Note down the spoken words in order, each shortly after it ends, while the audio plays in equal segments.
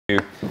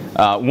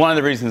One of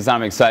the reasons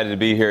I'm excited to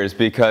be here is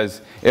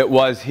because it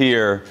was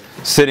here,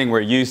 sitting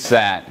where you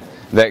sat,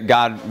 that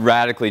God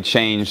radically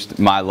changed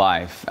my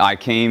life. I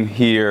came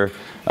here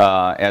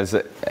as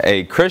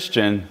a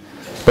Christian,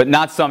 but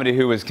not somebody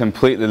who was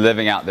completely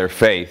living out their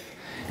faith.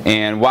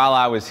 And while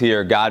I was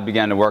here, God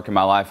began to work in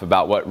my life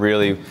about what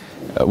really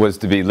was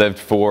to be lived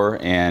for,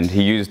 and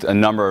He used a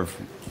number of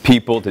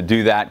people to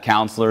do that,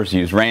 counselors. He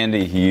used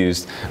Randy, He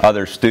used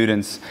other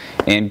students,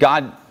 and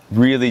God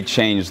really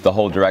changed the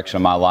whole direction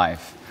of my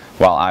life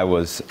while I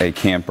was a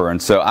camper.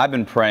 And so I've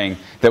been praying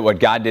that what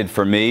God did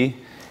for me,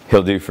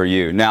 He'll do for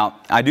you. Now,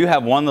 I do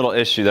have one little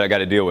issue that I got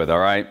to deal with, all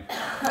right?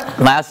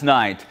 Last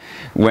night,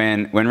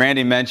 when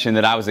Randy mentioned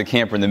that I was a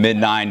camper in the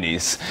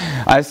mid-90s,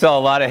 I saw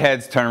a lot of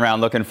heads turn around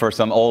looking for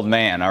some old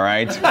man, all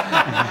right?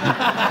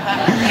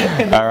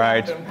 All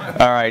right,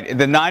 all right.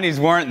 The 90s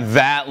weren't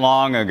that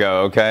long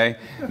ago, okay?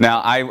 Now,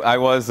 I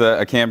was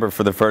a camper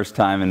for the first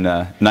time in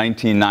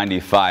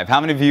 1995. How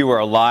many of you were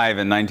alive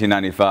in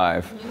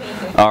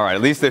 1995? All right,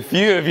 at least a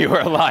few of you were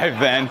alive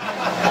then.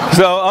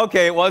 So,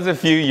 okay, it was a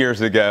few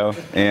years ago,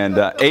 and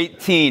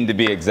 18 to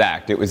be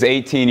exact. It was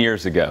 18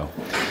 years ago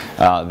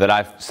that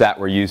I sat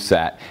where you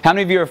sat. How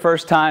many of you are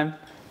first time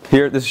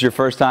here? This is your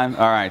first time?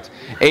 All right.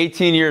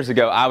 18 years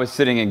ago, I was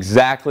sitting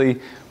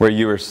exactly where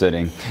you were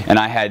sitting, and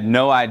I had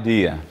no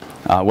idea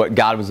what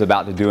God was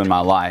about to do in my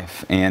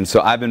life. And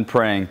so I've been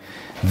praying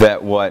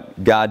that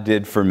what God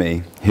did for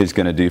me, He's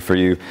going to do for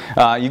you.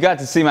 You got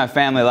to see my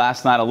family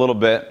last night a little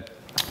bit,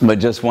 but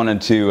just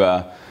wanted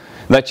to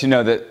let you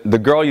know that the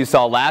girl you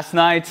saw last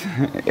night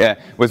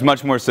was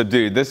much more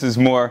subdued. This is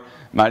more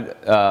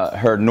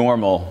her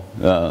normal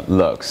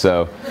look.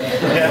 So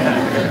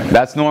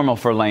that's normal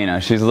for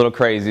Lena. She's a little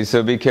crazy,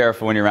 so be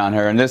careful when you're around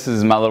her. And this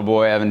is my little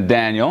boy, Evan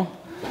Daniel.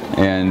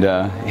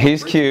 And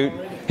he's cute.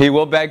 He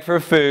will beg for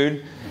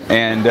food.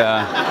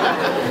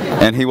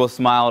 And he will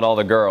smile at all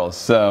the girls.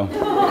 So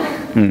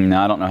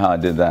I don't know how I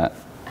did that.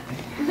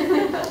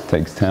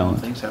 Takes talent.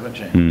 Some things haven't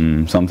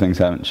changed. Some things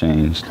haven't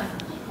changed.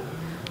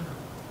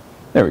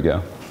 There we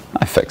go.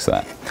 I fixed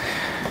that.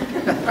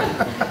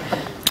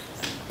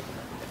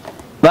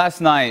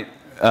 Last night,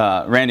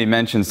 Randy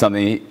mentioned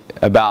something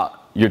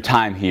about your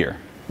time here,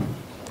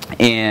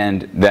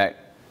 and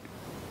that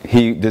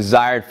he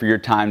desired for your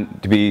time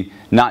to be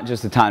not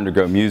just a time to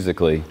grow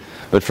musically,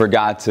 but for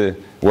God to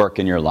work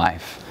in your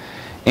life.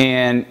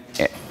 And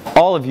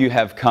all of you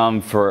have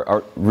come for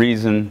a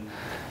reason.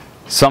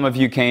 Some of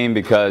you came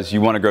because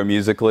you want to grow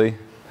musically.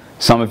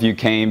 Some of you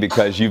came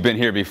because you've been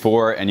here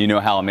before and you know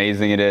how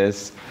amazing it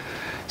is.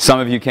 Some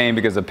of you came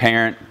because a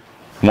parent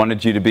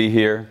wanted you to be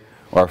here,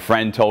 or a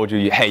friend told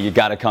you, hey, you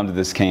got to come to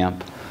this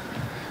camp.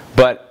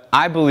 But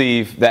I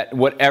believe that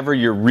whatever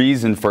your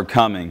reason for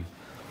coming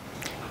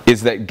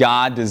is that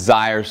God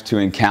desires to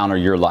encounter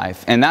your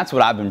life. And that's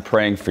what I've been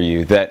praying for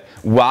you, that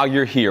while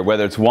you're here,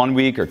 whether it's 1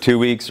 week or 2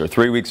 weeks or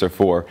 3 weeks or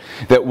 4,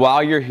 that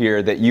while you're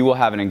here, that you will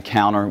have an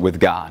encounter with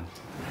God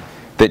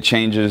that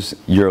changes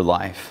your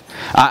life.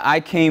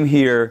 I came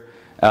here,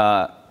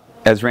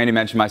 as Randy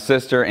mentioned, my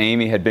sister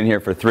Amy had been here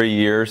for 3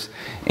 years,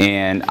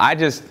 and I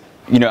just,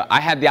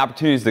 I had the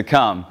opportunities to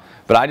come,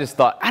 but I just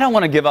thought, I don't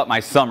want to give up my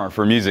summer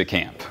for music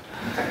camp.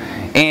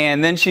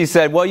 And then she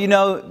said, well,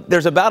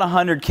 there's about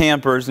 100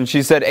 campers, and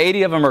she said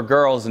 80 of them are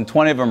girls and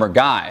 20 of them are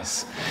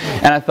guys.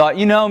 And I thought,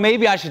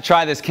 maybe I should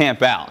try this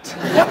camp out.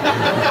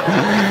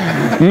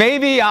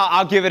 Maybe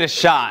I'll give it a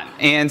shot.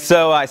 And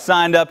so I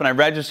signed up and I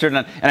registered,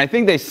 and I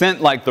think they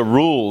sent like the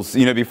rules,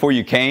 before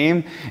you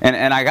came,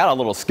 and I got a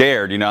little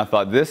scared. I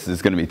thought, this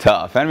is going to be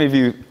tough. How many of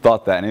you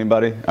thought that?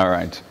 Anybody? All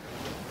right.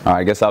 All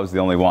right, I guess I was the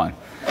only one.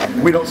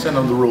 We don't send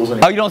them the rules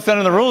anymore. Oh, you don't send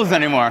them the rules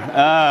anymore?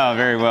 Oh,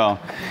 very well.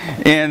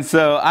 And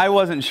so I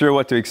wasn't sure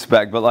what to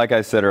expect, but like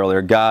I said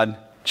earlier, God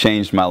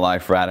changed my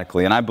life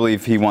radically, and I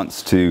believe He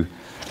wants to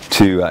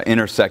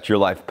intersect your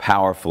life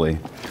powerfully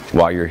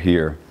while you're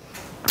here.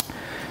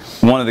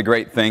 One of the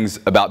great things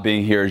about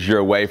being here is you're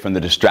away from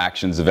the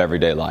distractions of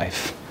everyday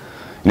life.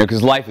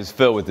 Because life is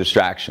filled with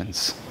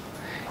distractions.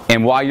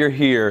 And while you're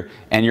here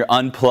and you're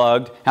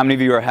unplugged, how many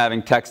of you are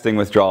having texting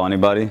withdrawal?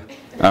 Anybody?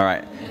 All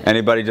right.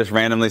 Anybody just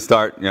randomly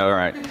start? All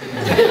right.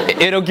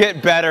 It'll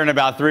get better in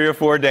about 3 or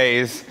 4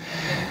 days.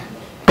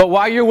 But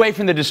while you're away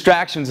from the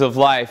distractions of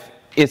life,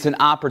 it's an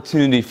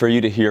opportunity for you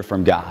to hear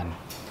from God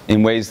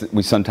in ways that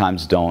we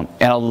sometimes don't.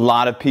 And a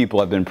lot of people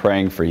have been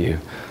praying for you.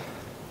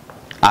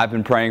 I've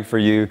been praying for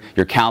you.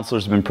 Your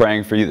counselors have been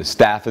praying for you. The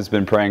staff has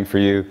been praying for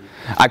you.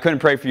 I couldn't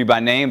pray for you by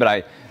name,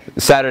 but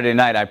Saturday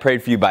night I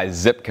prayed for you by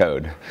zip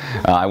code.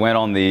 I went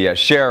on the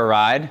share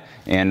ride,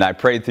 and I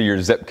prayed through your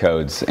zip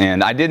codes.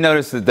 And I did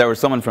notice that there was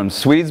someone from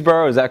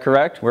Swedesboro. Is that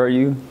correct? Where are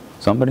you?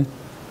 Somebody?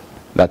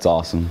 That's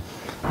awesome.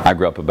 I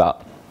grew up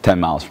about 10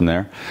 miles from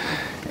there.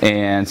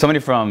 And somebody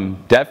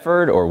from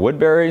Deptford or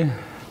Woodbury.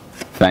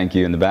 Thank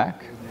you in the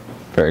back.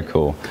 Very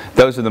cool.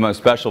 Those are the most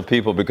special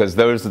people because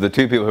those are the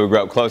 2 people who grew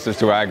up closest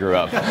to where I grew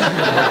up.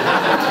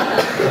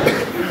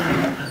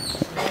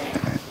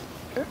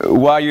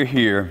 While you're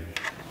here,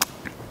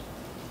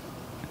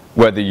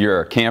 whether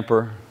you're a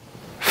camper,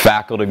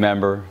 faculty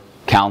member,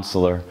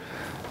 counselor,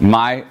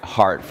 My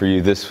heart for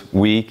you this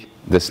week,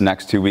 this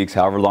next 2 weeks,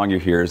 however long you're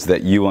here, is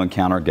that you will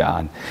encounter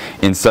God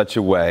in such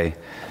a way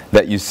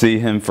that you see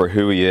Him for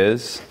who He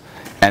is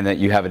and that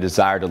you have a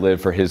desire to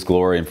live for His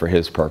glory and for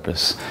His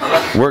purpose.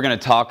 We're going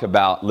to talk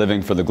about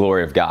living for the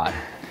glory of God.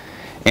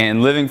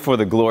 And living for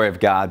the glory of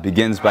God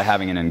begins by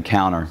having an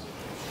encounter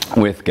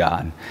with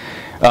God.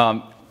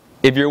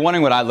 If you're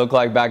wondering what I looked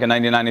like back in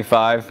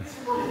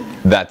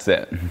 1995, that's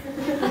it.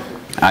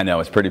 I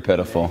know, it's pretty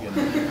pitiful.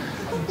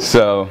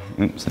 So,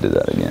 oops, I did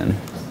that again.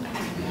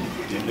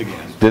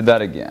 Did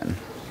that again.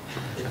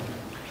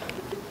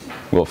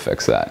 We'll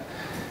fix that.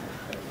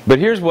 But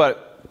here's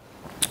what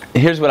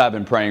I've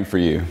been praying for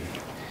you,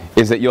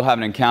 is that you'll have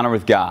an encounter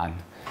with God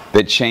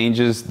that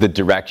changes the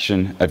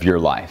direction of your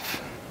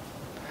life.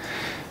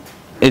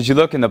 As you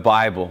look in the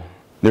Bible,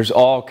 there's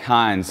all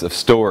kinds of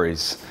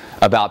stories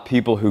about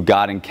people who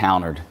God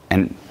encountered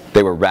and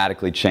they were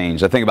radically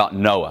changed. I think about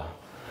Noah.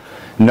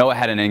 Noah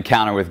had an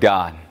encounter with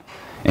God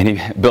and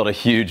he built a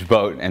huge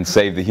boat and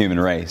saved the human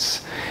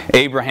race.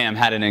 Abraham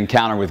had an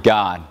encounter with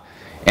God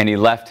and he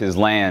left his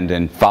land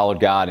and followed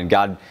God, and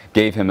God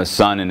gave him a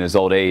son in his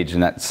old age,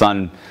 and that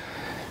son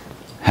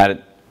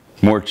had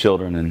more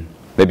children and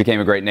they became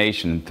a great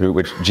nation through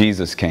which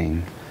Jesus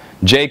came.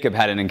 Jacob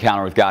had an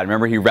encounter with God.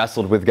 Remember, he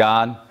wrestled with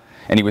God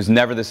and he was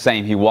never the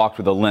same. He walked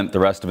with a limp the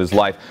rest of his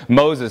life.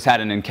 Moses had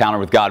an encounter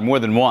with God more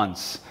than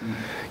once.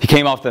 He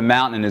came off the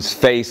mountain and his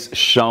face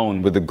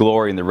shone with the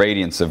glory and the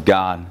radiance of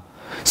God.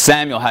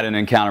 Samuel had an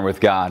encounter with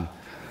God.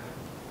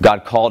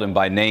 God called him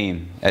by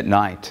name at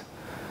night.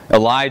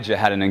 Elijah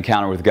had an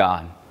encounter with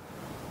God.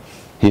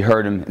 He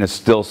heard Him in a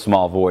still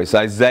small voice.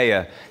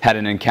 Isaiah had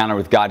an encounter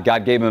with God.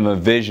 God gave him a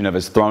vision of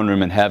His throne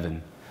room in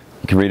heaven.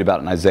 You can read about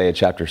it in Isaiah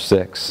chapter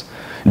 6.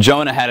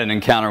 Jonah had an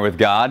encounter with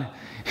God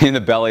in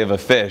the belly of a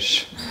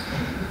fish.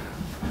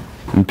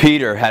 And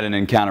Peter had an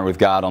encounter with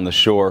God on the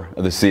shore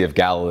of the Sea of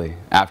Galilee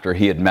after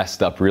he had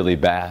messed up really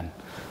bad.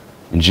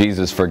 And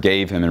Jesus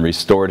forgave him and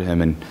restored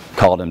him and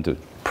called him to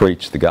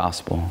preach the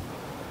gospel.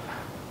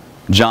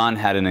 John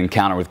had an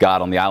encounter with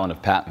God on the island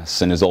of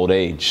Patmos in his old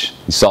age.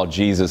 He saw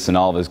Jesus in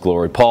all of His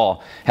glory.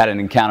 Paul had an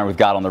encounter with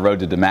God on the road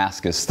to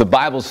Damascus. The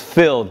Bible's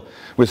filled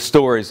with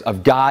stories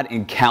of God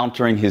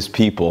encountering His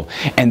people.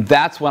 And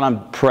that's what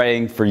I'm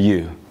praying for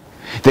you.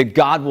 That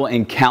God will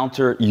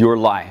encounter your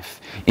life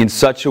in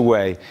such a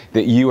way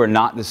that you are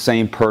not the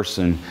same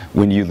person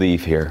when you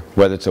leave here,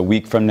 whether it's a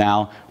week from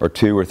now or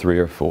 2 or 3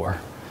 or 4.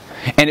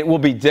 And it will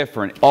be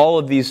different. All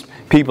of these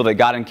people that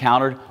God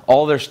encountered,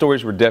 all their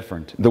stories were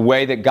different. The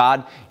way that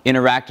God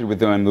interacted with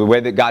them, the way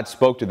that God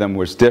spoke to them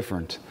was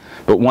different.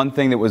 But one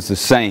thing that was the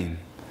same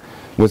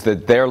was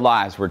that their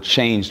lives were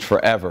changed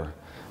forever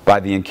by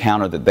the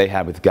encounter that they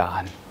had with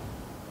God.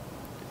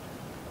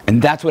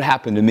 And that's what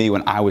happened to me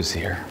when I was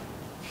here.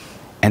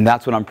 And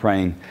that's what I'm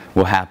praying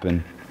will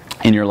happen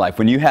in your life.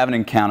 When you have an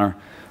encounter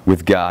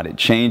with God, it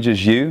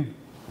changes you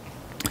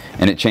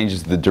and it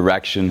changes the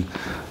direction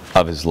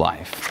of His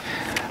life.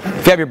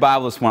 If you have your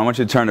Bible this morning, I want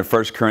you to turn to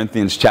 1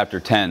 Corinthians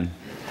chapter 10,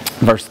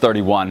 verse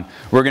 31.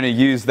 We're going to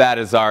use that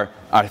as our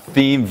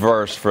theme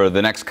verse for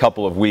the next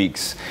couple of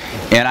weeks.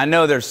 And I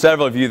know there's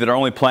several of you that are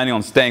only planning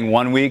on staying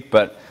 1 week,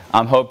 but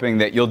I'm hoping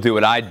that you'll do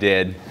what I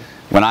did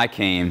when I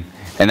came,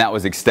 and that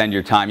was extend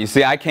your time. You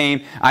see,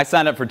 I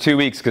signed up for 2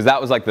 weeks because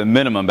that was like the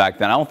minimum back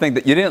then. I don't think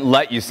that you didn't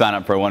let you sign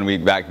up for 1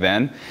 week back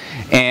then.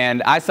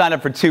 And I signed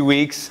up for 2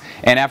 weeks,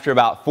 and after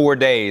about 4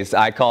 days,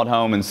 I called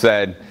home and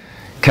said,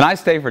 "Can I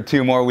stay for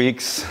 2 more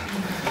weeks?"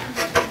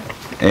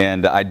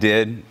 And I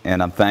did,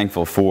 and I'm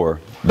thankful for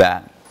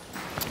that.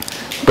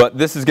 But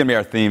this is going to be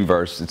our theme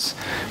verse. It's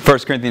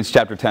 1 Corinthians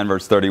chapter 10,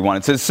 verse 31.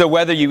 It says, "So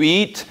whether you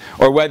eat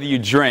or whether you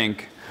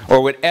drink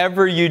or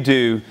whatever you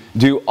do,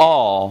 do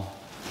all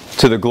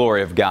to the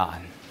glory of God."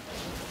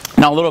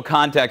 Now, a little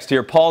context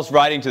here. Paul's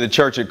writing to the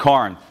church at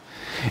Corinth.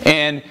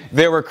 And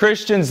there were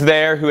Christians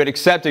there who had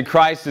accepted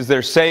Christ as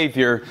their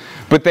Savior,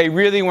 but they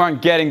really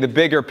weren't getting the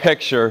bigger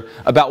picture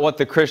about what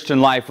the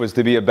Christian life was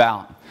to be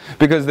about.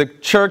 Because the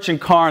church in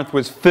Corinth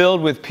was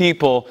filled with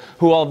people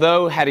who,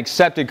 although had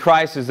accepted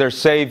Christ as their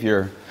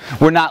Savior,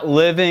 were not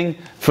living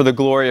for the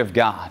glory of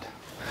God.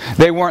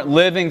 They weren't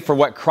living for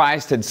what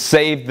Christ had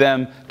saved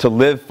them to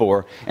live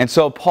for. And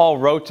so Paul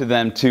wrote to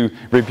them to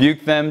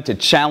rebuke them, to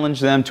challenge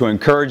them, to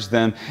encourage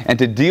them, and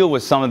to deal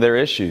with some of their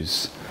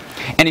issues.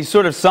 And he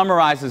sort of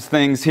summarizes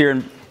things here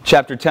in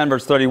chapter 10,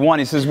 verse 31.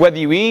 He says, "Whether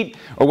you eat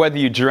or whether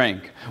you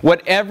drink,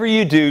 whatever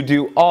you do,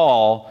 do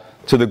all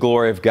to the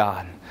glory of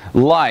God."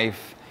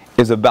 Life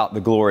is about the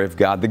glory of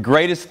God. The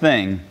greatest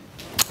thing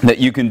that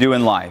you can do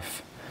in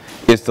life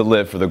is to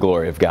live for the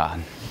glory of God.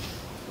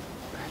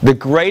 The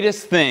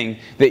greatest thing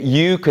that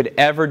you could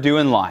ever do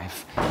in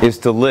life is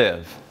to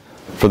live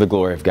for the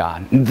glory of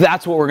God. And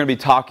that's what we're going to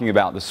be talking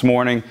about this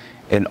morning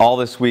and all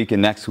this week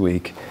and next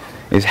week,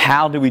 is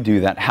how do we do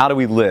that? How do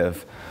we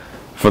live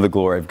for the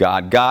glory of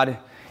God? God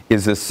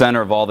is the center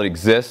of all that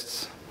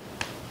exists.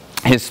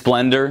 His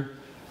splendor,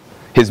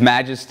 His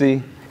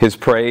majesty, His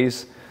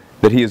praise,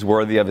 that He is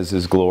worthy of is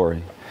His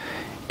glory.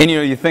 And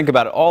you think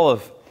about it, all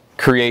of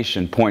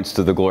creation points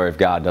to the glory of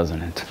God,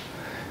 doesn't it?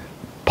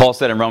 Paul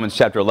said in Romans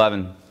chapter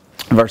 11,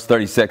 verse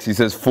 36, he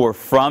says, "For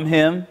from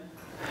Him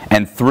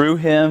and through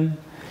Him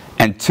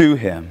and to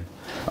Him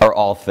are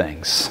all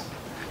things.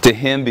 To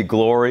Him be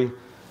glory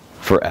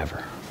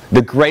forever."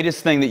 The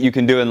greatest thing that you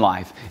can do in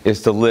life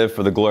is to live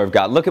for the glory of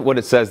God. Look at what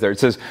it says there. It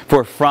says,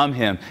 "For from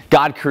Him,"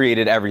 God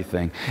created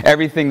everything.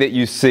 Everything that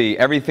you see,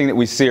 everything that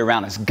we see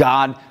around us,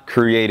 God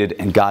created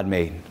and God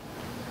made.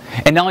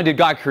 And not only did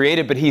God create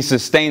it, but He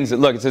sustains it.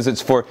 Look, it says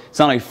it's not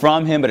only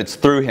from Him, but it's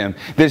through Him.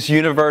 This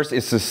universe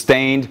is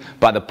sustained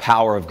by the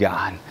power of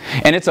God.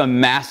 And it's a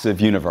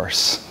massive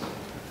universe.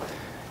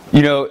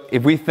 You know,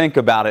 if we think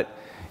about it,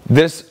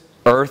 this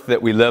earth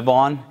that we live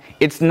on,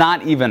 it's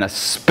not even a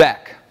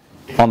speck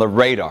on the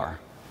radar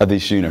of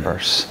this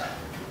universe.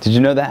 Did you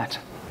know that?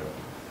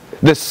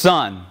 The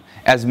sun,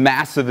 as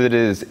massive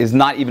as it is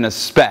not even a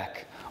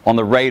speck on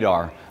the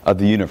radar of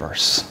the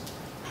universe.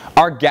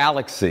 Our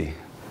galaxy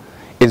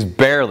is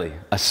barely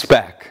a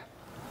speck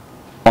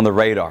on the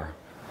radar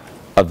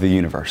of the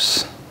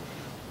universe.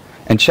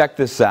 And check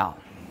this out.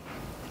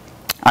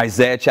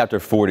 Isaiah chapter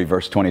 40,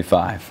 verse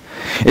 25.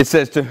 It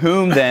says, "To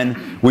whom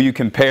then will you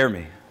compare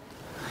me?"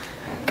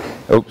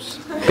 Oops,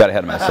 got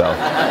ahead of myself.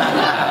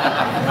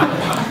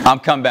 I'll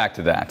come back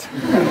to that.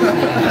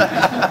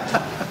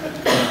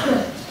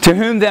 "To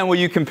whom then will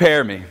you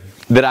compare me,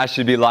 that I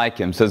should be like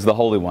Him, says the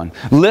Holy One.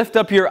 Lift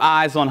up your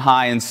eyes on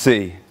high and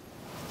see.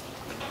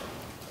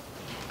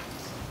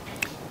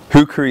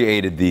 Who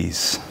created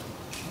these?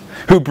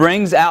 Who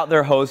brings out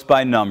their host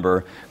by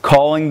number,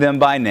 calling them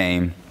by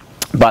name,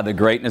 by the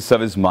greatness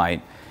of His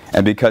might,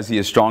 and because He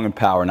is strong in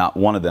power, not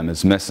one of them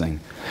is missing."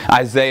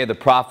 Isaiah the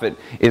prophet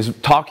is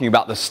talking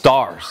about the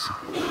stars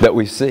that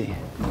we see.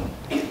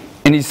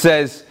 And he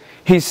says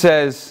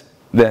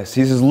this.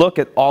 He says, look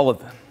at all of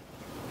them.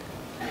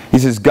 He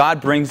says,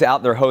 God brings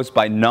out their host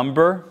by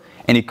number,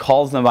 and He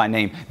calls them by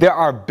name. There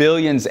are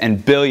billions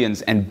and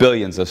billions and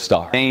billions of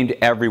stars. Named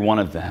every one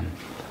of them.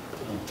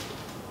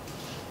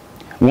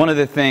 One of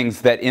the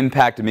things that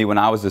impacted me when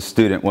I was a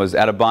student was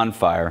at a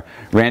bonfire,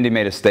 Randy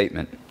made a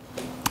statement.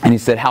 And he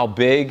said, "How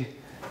big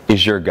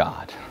is your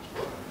God?"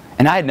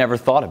 And I had never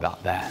thought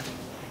about that.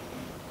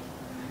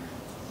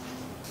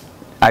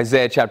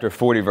 Isaiah chapter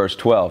 40, verse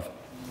 12.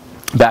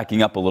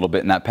 Backing up a little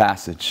bit in that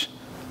passage.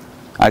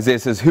 Isaiah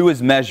says, "Who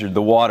has measured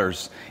the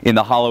waters in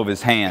the hollow of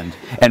His hand,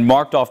 and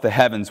marked off the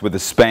heavens with a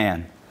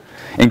span,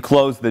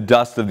 enclosed the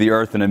dust of the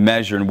earth in a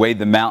measure, and weighed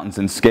the mountains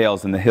in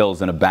scales and the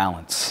hills in a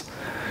balance?"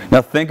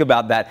 Now think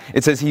about that.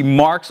 It says He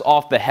marks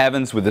off the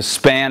heavens with the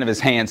span of His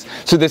hands.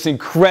 So this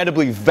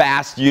incredibly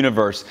vast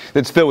universe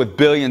that's filled with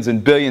billions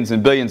and billions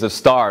and billions of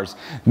stars,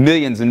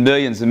 millions and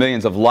millions and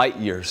millions of light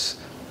years.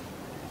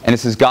 And it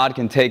says God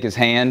can take His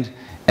hand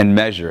and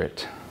measure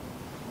it.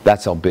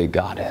 That's how big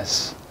God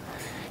is.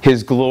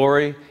 His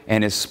glory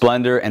and His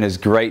splendor and His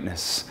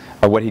greatness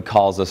are what He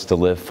calls us to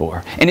live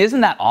for. And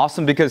isn't that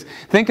awesome? Because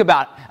think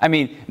about, I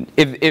mean,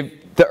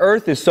 if the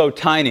earth is so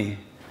tiny,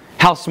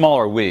 how small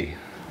are we?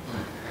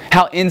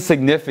 How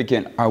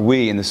insignificant are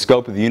we in the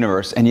scope of the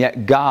universe? And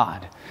yet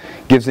God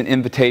gives an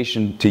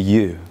invitation to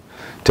you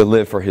to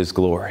live for His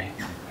glory.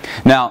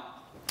 Now,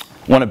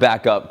 I want to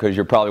back up because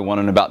you're probably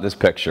wondering about this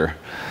picture.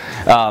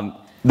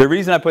 The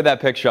reason I put that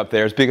picture up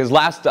there is because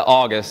last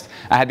August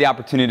I had the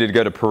opportunity to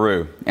go to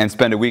Peru and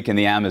spend a week in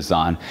the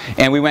Amazon.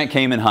 And we went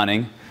caiman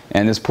hunting,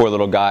 and this poor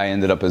little guy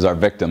ended up as our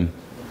victim.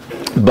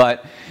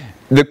 But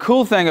the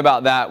cool thing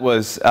about that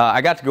was I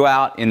got to go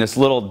out in this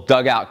little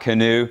dugout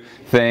canoe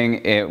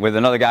thing with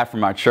another guy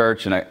from our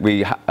church, and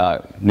we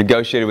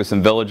negotiated with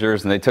some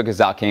villagers, and they took us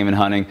out caiman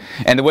hunting.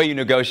 And the way you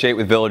negotiate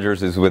with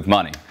villagers is with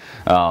money.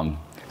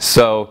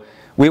 So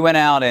we went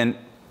out, and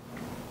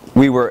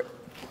we were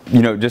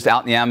just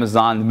out in the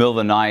Amazon in the middle of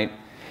the night,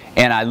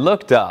 and I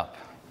looked up,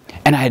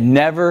 and I had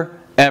never,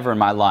 ever in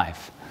my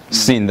life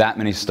seen that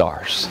many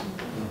stars.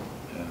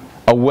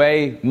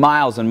 Away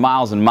miles and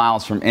miles and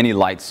miles from any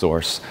light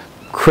source,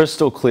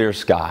 crystal clear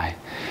sky,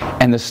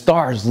 and the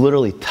stars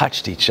literally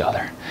touched each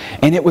other.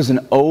 And it was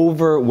an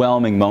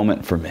overwhelming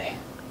moment for me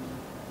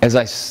as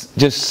I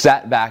just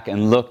sat back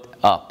and looked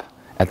up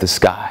at the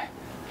sky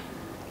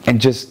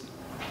and just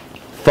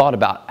thought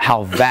about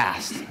how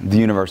vast the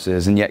universe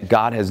is, and yet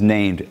God has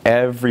named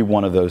every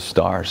one of those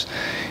stars.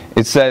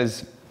 It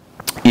says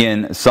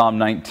in Psalm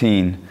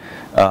 19,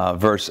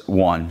 verse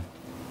 1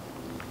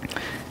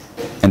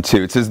 and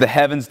 2, it says, "The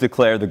heavens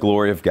declare the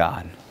glory of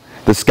God.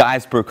 The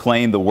skies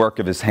proclaim the work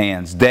of His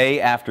hands. Day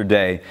after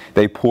day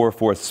they pour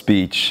forth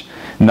speech.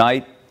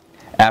 Night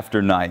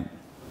after night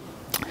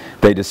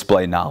they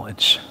display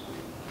knowledge."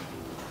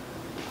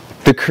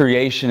 The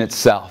creation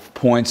itself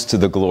points to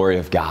the glory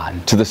of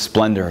God, to the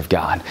splendor of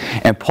God.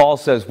 And Paul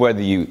says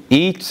whether you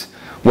eat,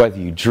 whether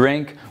you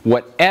drink,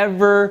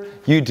 whatever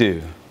you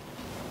do,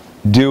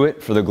 do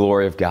it for the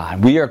glory of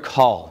God. We are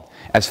called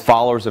as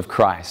followers of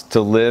Christ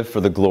to live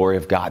for the glory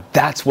of God.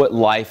 That's what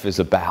life is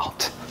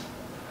about.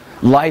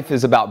 Life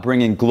is about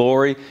bringing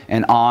glory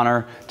and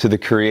honor to the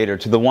Creator,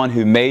 to the one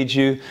who made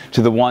you,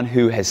 to the one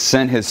who has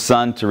sent His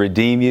Son to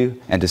redeem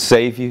you and to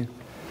save you.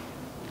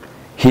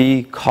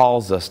 He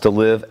calls us to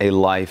live a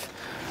life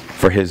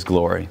for His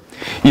glory.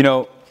 You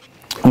know,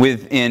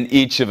 within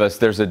each of us,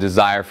 there's a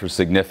desire for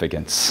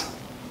significance.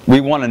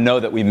 We want to know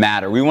that we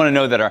matter. We want to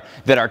know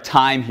that our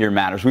time here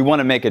matters. We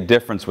want to make a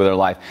difference with our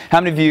life.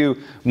 How many of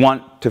you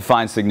want to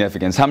find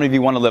significance? How many of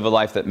you want to live a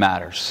life that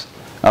matters?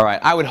 All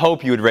right, I would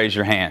hope you would raise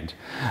your hand.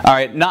 All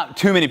right, not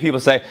too many people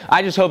say,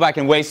 I just hope I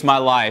can waste my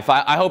life.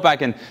 I hope I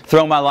can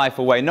throw my life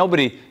away.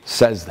 Nobody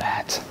says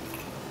that.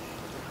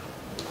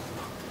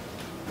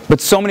 But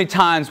so many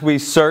times we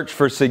search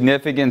for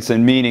significance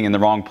and meaning in the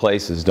wrong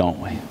places, don't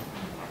we?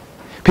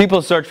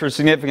 People search for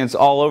significance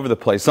all over the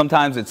place.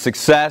 Sometimes it's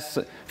success,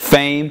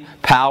 fame,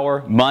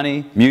 power,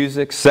 money,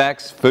 music,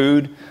 sex,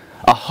 food,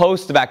 a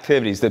host of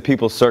activities that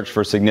people search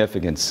for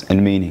significance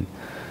and meaning.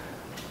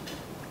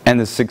 And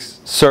the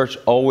search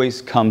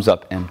always comes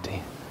up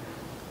empty.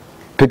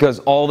 Because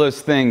all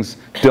those things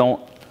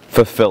don't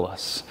fulfill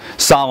us.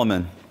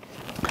 Solomon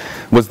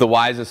was the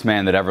wisest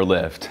man that ever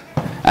lived.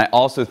 I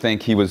also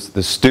think he was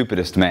the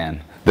stupidest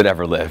man that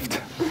ever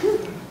lived.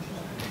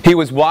 He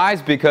was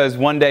wise because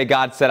one day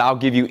God said, I'll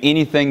give you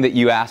anything that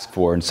you ask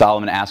for. And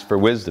Solomon asked for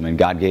wisdom, and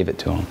God gave it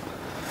to him.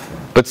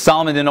 But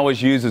Solomon didn't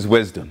always use his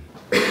wisdom.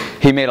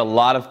 He made a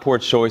lot of poor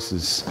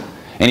choices,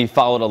 and he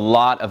followed a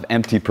lot of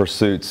empty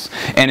pursuits.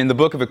 And in the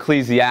book of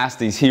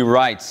Ecclesiastes, he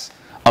writes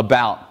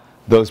about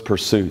those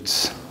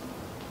pursuits.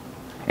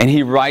 And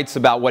he writes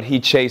about what he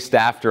chased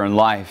after in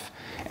life,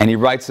 and he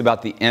writes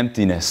about the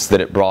emptiness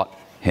that it brought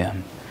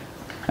him.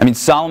 I mean,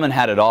 Solomon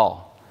had it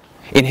all.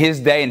 In his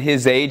day and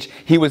his age,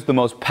 he was the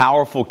most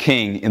powerful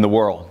king in the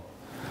world.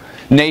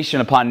 Nation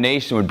upon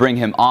nation would bring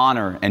him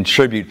honor and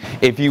tribute.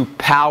 If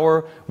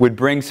power would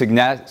bring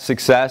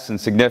success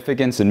and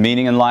significance and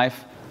meaning in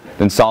life,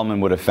 then Solomon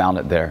would have found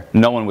it there.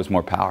 No one was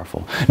more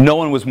powerful. No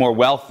one was more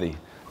wealthy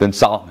than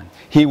Solomon.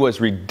 He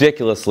was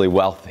ridiculously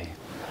wealthy.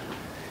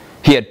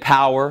 He had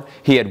power,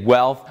 he had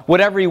wealth,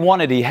 whatever he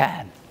wanted, he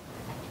had.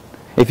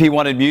 If he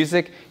wanted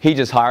music, he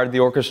just hired the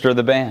orchestra or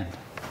the band.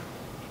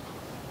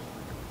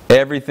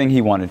 Everything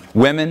he wanted.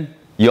 Women,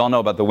 you all know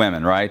about the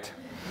women, right?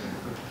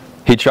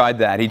 He tried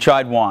that. He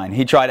tried wine.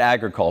 He tried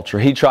agriculture.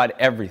 He tried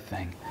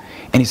everything.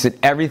 And he said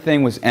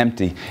everything was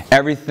empty.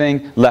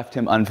 Everything left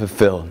him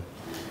unfulfilled.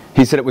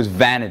 He said it was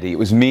vanity. It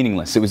was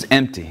meaningless. It was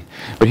empty.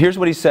 But here's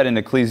what he said in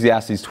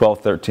Ecclesiastes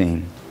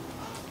 12:13.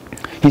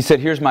 He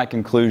said, here's my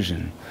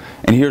conclusion.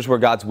 And here's where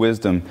God's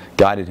wisdom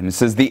guided him. It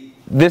says,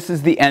 this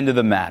is the end of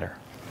the matter.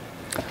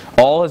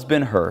 All has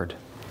been heard.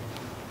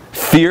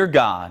 Fear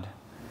God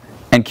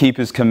and keep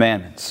His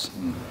commandments,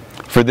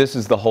 for this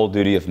is the whole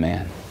duty of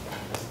man.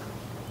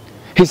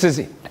 He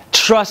says,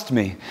 trust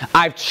me,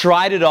 I've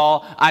tried it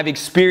all, I've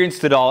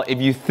experienced it all. If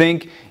you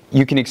think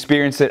you can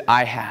experience it,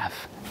 I have.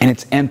 And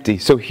it's empty.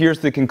 So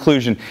here's the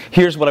conclusion.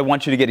 Here's what I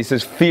want you to get. He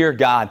says, fear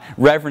God,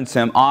 reverence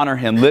Him, honor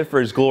Him, live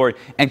for His glory,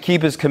 and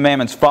keep His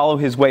commandments, follow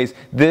His ways.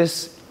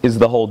 This is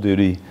the whole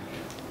duty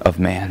of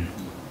man.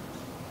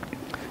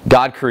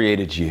 God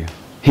created you.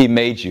 He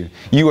made you.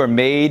 You are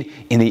made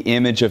in the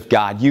image of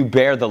God. You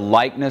bear the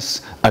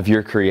likeness of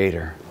your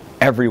Creator.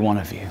 Every one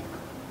of you.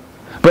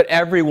 But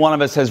every one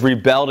of us has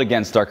rebelled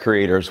against our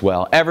Creator as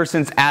well. Ever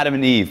since Adam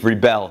and Eve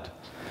rebelled,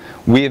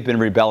 we have been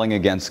rebelling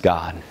against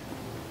God.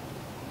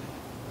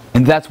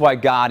 And that's why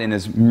God, in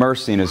His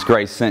mercy and His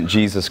grace, sent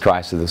Jesus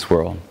Christ to this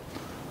world.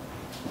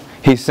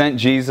 He sent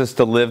Jesus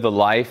to live the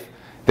life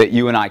that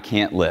you and I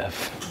can't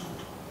live.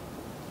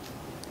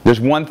 There's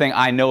one thing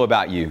I know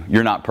about you.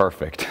 You're not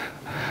perfect.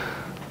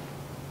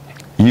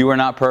 You are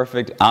not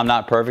perfect. I'm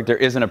not perfect. There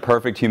isn't a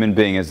perfect human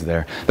being, is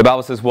there? The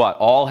Bible says what?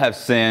 All have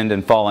sinned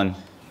and fallen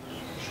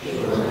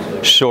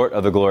short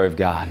of the glory of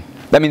God.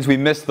 That means we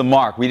missed the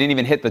mark. We didn't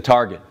even hit the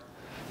target.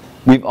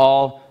 We've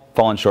all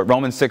fallen short.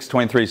 Romans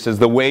 6:23 says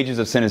the wages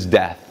of sin is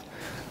death.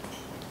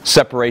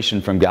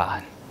 Separation from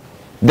God.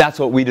 That's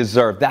what we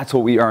deserve. That's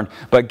what we earn.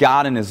 But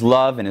God in His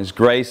love and His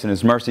grace and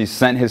His mercy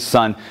sent His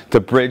Son to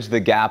bridge the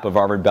gap of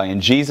our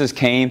rebellion. Jesus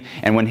came,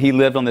 and when He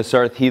lived on this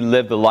earth, He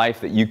lived the life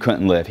that you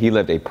couldn't live. He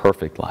lived a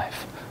perfect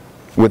life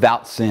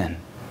without sin.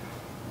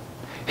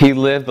 He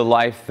lived the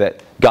life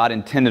that God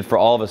intended for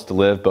all of us to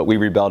live, but we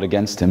rebelled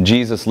against Him.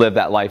 Jesus lived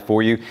that life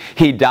for you.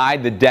 He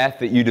died the death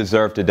that you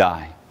deserve to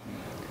die.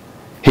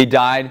 He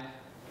died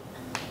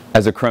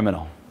as a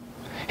criminal.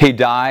 He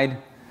died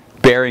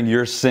bearing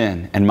your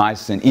sin and my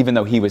sin, even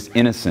though He was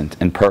innocent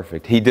and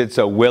perfect. He did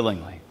so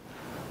willingly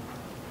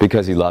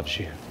because He loves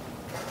you.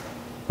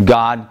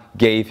 God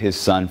gave His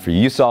Son for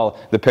you. You saw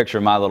the picture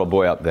of my little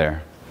boy up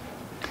there.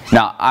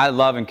 Now, I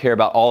love and care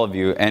about all of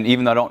you, and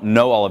even though I don't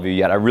know all of you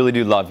yet, I really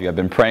do love you. I've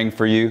been praying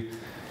for you,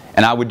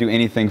 and I would do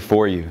anything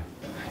for you.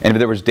 And if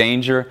there was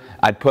danger,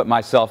 I'd put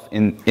myself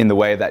in the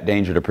way of that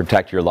danger to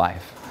protect your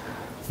life.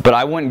 But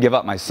I wouldn't give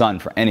up my son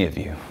for any of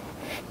you.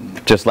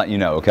 Just letting you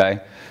know, okay?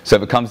 So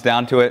if it comes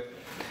down to it,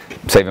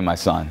 I'm saving my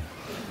son.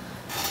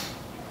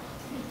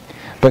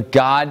 But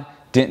God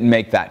didn't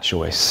make that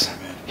choice.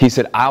 He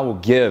said, I will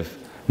give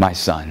my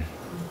son.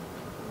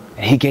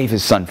 And He gave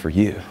His Son for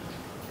you.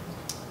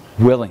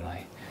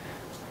 Willingly.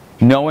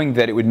 Knowing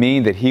that it would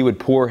mean that He would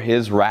pour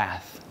His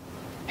wrath,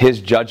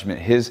 His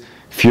judgment, His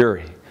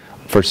fury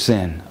for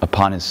sin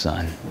upon His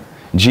Son.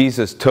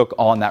 Jesus took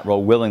on that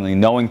role willingly,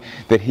 knowing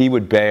that he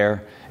would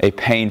bear a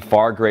pain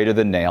far greater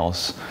than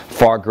nails,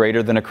 far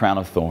greater than a crown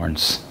of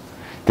thorns,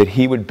 that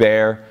he would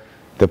bear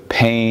the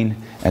pain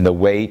and the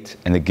weight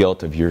and the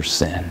guilt of your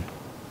sin.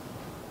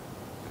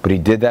 But he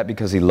did that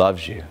because he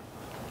loves you.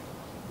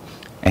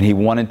 And he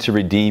wanted to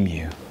redeem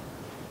you.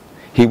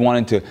 He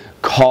wanted to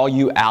call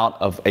you out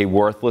of a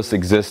worthless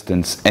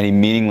existence and a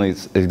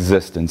meaningless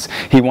existence.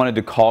 He wanted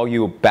to call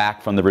you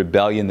back from the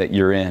rebellion that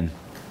you're in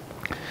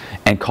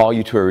and call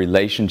you to a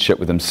relationship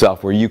with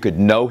himself where you could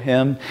know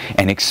him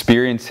and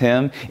experience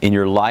him in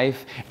your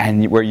life,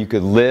 and where you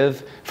could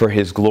live for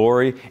his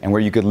glory and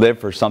where you could live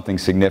for something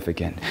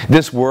significant.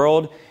 This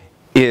world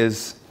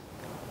is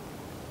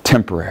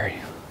temporary.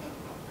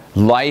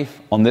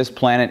 Life on this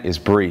planet is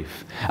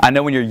brief. I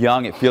know when you're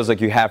young it feels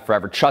like you have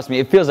forever. Trust me,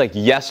 it feels like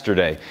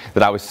yesterday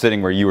that I was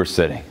sitting where you were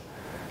sitting.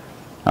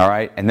 All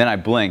right? And then I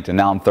blinked and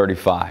now I'm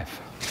 35.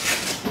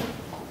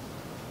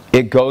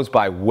 It goes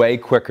by way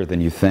quicker than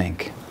you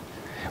think.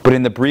 But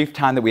in the brief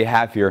time that we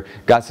have here,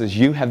 God says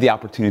you have the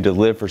opportunity to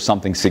live for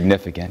something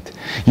significant.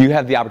 You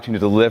have the opportunity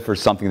to live for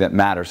something that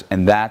matters,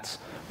 and that's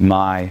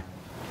my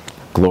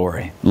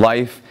glory.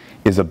 Life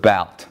is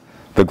about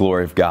the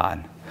glory of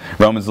God.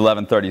 Romans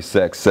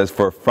 11:36 says,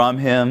 "For from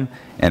him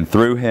and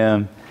through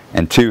him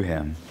and to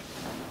him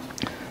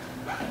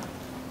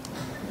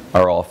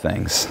are all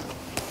things."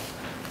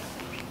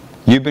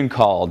 You've been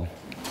called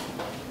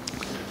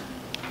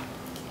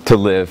to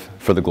live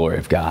for the glory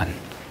of God.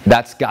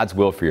 That's God's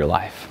will for your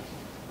life.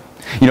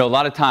 You know, a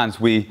lot of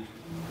times we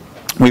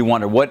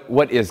wonder,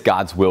 what is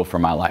God's will for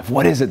my life?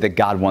 What is it that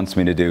God wants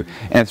me to do?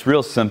 And it's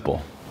real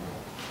simple.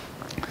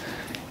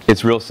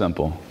 It's real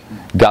simple.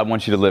 God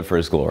wants you to live for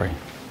his glory.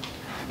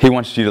 He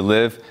wants you to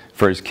live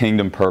for his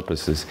kingdom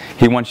purposes.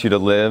 He wants you to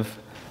live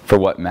for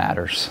what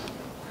matters.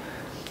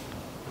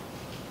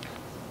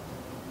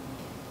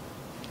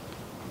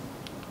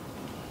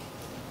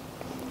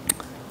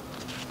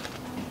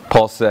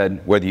 Paul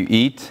said, whether you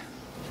eat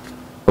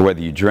or whether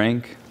you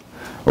drink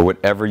or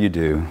whatever you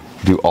do,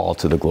 do all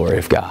to the glory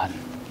of God.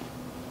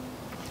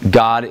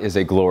 God is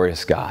a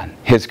glorious God.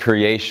 His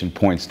creation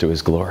points to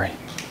his glory.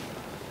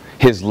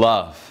 His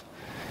love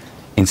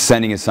in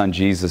sending his son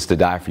Jesus to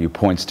die for you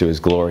points to his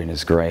glory and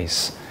his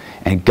grace.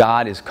 And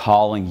God is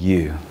calling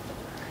you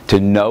to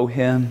know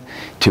him,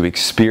 to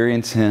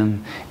experience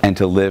him, and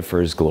to live for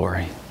his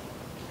glory.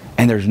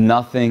 And there's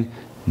nothing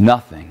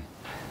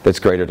that's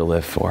greater to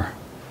live for.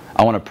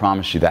 I want to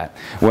promise you that.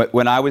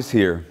 When I was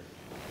here,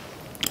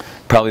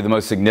 probably the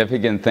most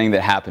significant thing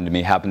that happened to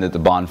me happened at the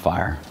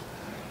bonfire.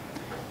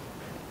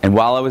 And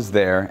while I was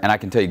there, and I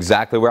can tell you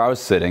exactly where I was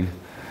sitting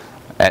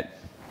at,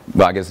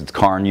 well, I guess it's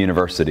Carn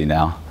University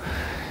now,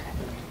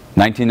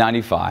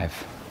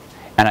 1995,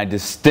 and I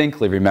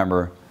distinctly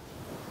remember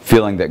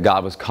feeling that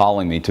God was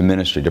calling me to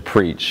ministry, to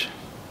preach.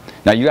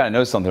 Now you got to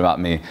know something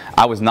about me.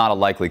 I was not a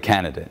likely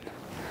candidate.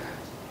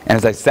 And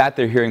as I sat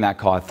there hearing that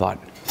call, I thought,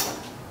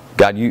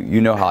 God,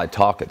 you know how I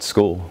talk at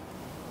school.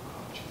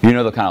 You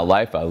know the kind of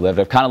life I lived.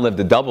 I've kind of lived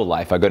a double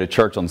life. I go to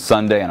church on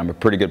Sunday and I'm a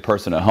pretty good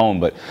person at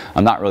home, but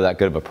I'm not really that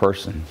good of a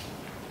person.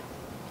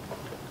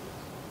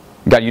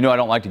 God, you know I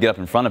don't like to get up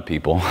in front of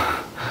people.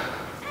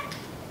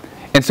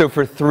 And so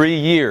for 3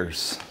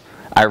 years,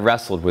 I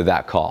wrestled with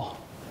that call.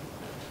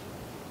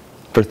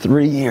 For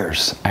 3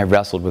 years, I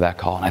wrestled with that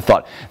call. And I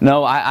thought,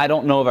 no, I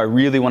don't know if I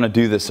really want to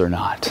do this or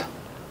not.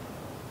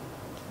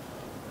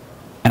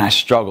 And I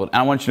struggled. And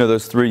I want you to know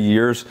those 3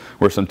 years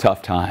were some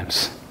tough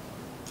times.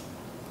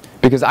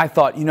 Because I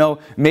thought, you know,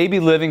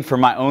 maybe living for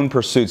my own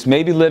pursuits,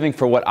 maybe living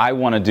for what I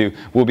want to do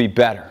will be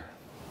better.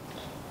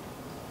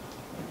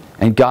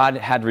 And God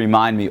had to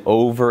remind me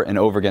over and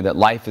over again that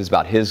life is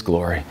about his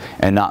glory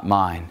and not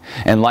mine.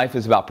 And life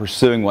is about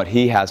pursuing what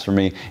he has for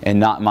me and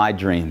not my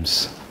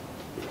dreams.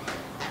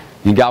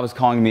 And God was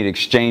calling me to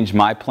exchange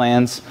my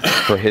plans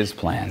for his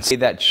plans. I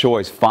made that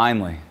choice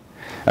finally,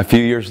 a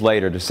few years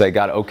later, to say,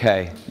 God,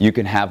 okay, you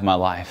can have my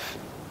life.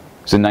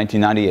 It was in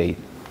 1998,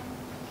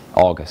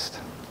 August.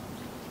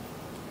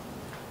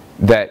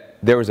 That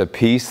there was a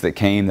peace that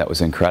came that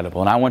was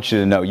incredible. And I want you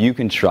to know you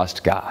can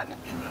trust God.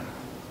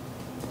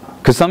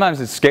 Because sometimes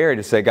it's scary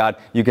to say, God,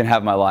 you can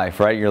have my life,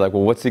 right? You're like,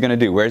 well, what's he going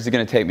to do? Where's he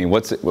going to take me?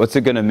 What's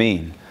it going to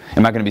mean?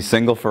 Am I going to be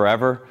single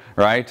forever,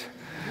 right?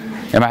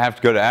 Am I have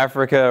to go to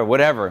Africa or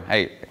whatever?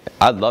 Hey,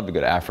 I'd love to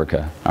go to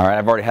Africa. All right,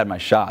 I've already had my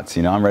shots.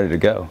 You know, I'm ready to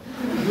go.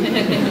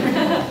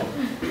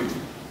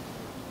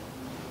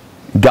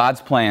 God's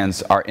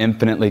plans are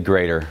infinitely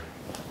greater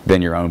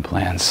than your own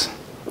plans.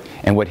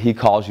 And what he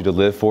calls you to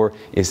live for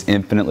is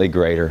infinitely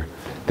greater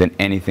than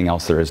anything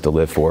else there is to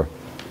live for.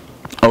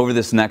 Over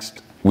this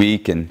next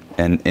week and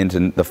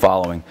into the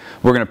following,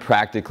 we're going to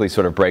practically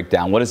sort of break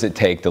down what does it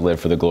take to live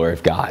for the glory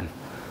of God.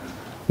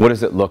 What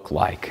does it look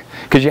like?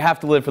 Because you have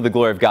to live for the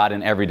glory of God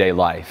in everyday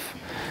life.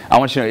 I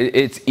want you to know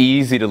it's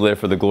easy to live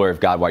for the glory of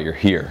God while you're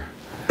here.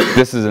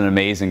 This is an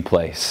amazing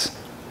place.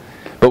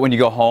 But when you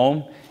go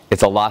home,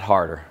 it's a lot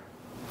harder.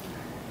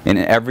 In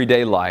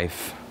everyday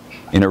life,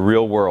 in a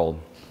real world,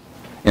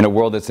 in a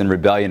world that's in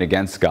rebellion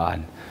against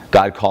God,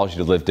 God calls you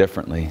to live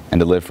differently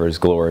and to live for His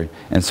glory.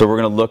 And so we're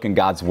going to look in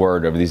God's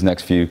Word over these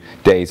next few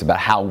days about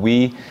how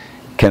we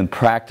can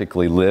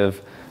practically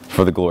live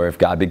for the glory of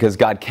God, because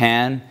God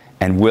can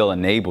and will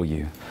enable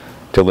you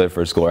to live for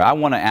His glory. I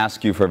want to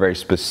ask you for a very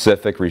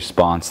specific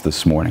response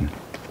this morning.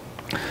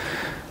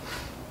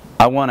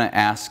 I want to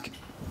ask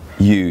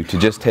you to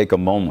just take a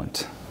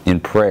moment in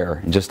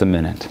prayer, in just a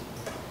minute.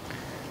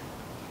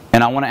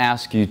 And I want to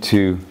ask you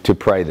to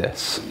pray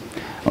this.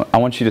 I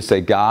want you to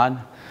say, God,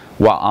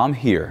 while I'm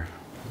here,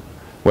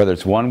 whether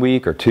it's 1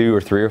 week or 2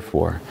 or 3 or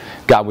 4,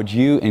 God, would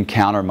you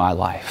encounter my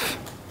life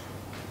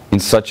in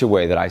such a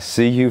way that I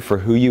see you for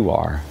who you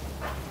are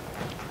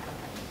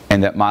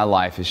and that my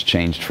life is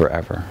changed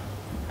forever.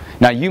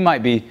 Now you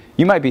might be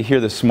here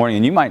this morning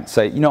and you might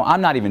say, you know,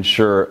 I'm not even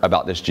sure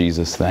about this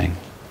Jesus thing.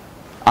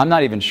 I'm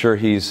not even sure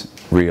He's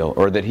real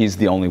or that He's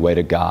the only way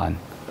to God.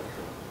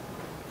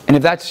 And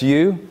if that's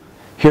you,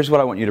 here's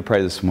what I want you to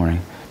pray this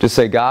morning. Just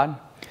say, God,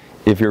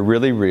 if you're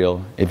really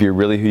real, if you're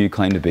really who you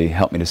claim to be,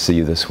 help me to see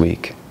you this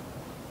week.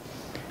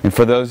 And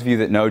for those of you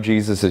that know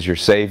Jesus as your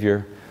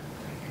Savior,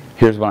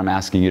 here's what I'm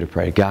asking you to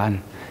pray. God,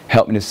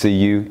 help me to see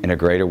you in a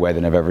greater way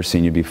than I've ever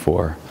seen you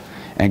before.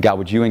 And God,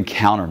 would you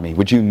encounter me?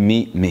 Would you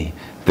meet me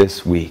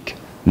this week,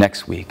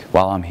 next week,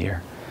 while I'm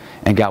here?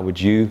 And God, would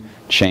you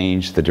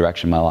change the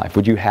direction of my life?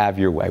 Would you have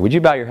your way? Would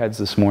you bow your heads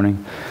this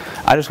morning?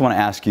 I just want to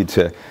ask you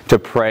to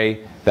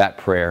pray that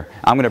prayer.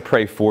 I'm going to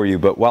pray for you,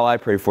 but while I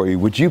pray for you,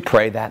 would you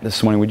pray that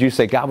this morning? Would you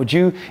say, God, would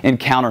you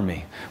encounter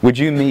me? Would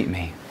you meet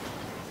me?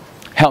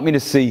 Help me to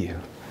see you.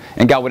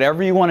 And God,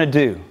 whatever you want to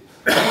do,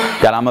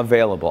 God, I'm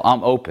available.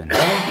 I'm open.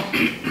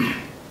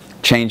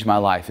 Change my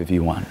life if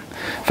you want.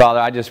 Father,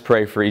 I just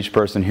pray for each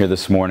person here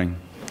this morning.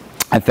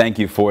 I thank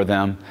you for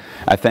them.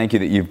 I thank you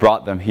that you've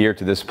brought them here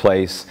to this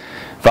place.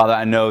 Father,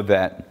 I know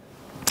that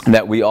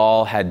we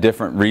all had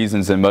different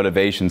reasons and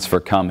motivations for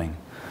coming.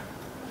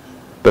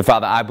 But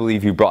Father, I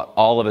believe you brought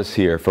all of us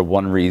here for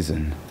one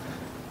reason,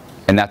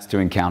 and that's to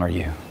encounter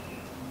you.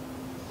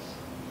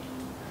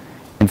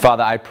 And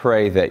Father, I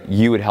pray that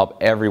you would help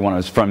every one of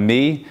us, from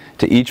me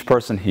to each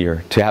person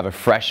here, to have a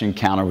fresh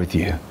encounter with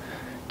you,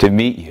 to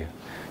meet you,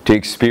 to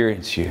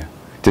experience you,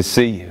 to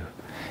see you.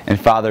 And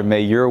Father,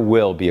 may your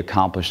will be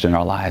accomplished in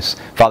our lives.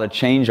 Father,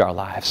 change our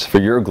lives for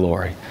your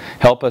glory.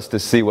 Help us to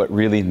see what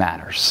really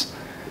matters.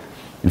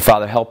 And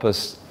Father, help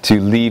us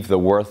to leave the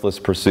worthless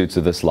pursuits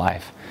of this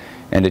life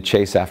and to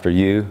chase after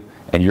you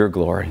and your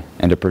glory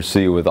and to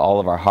pursue you with all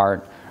of our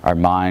heart, our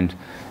mind,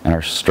 and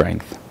our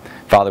strength.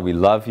 Father, we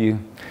love you.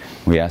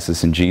 We ask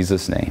this in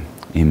Jesus' name.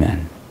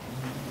 Amen.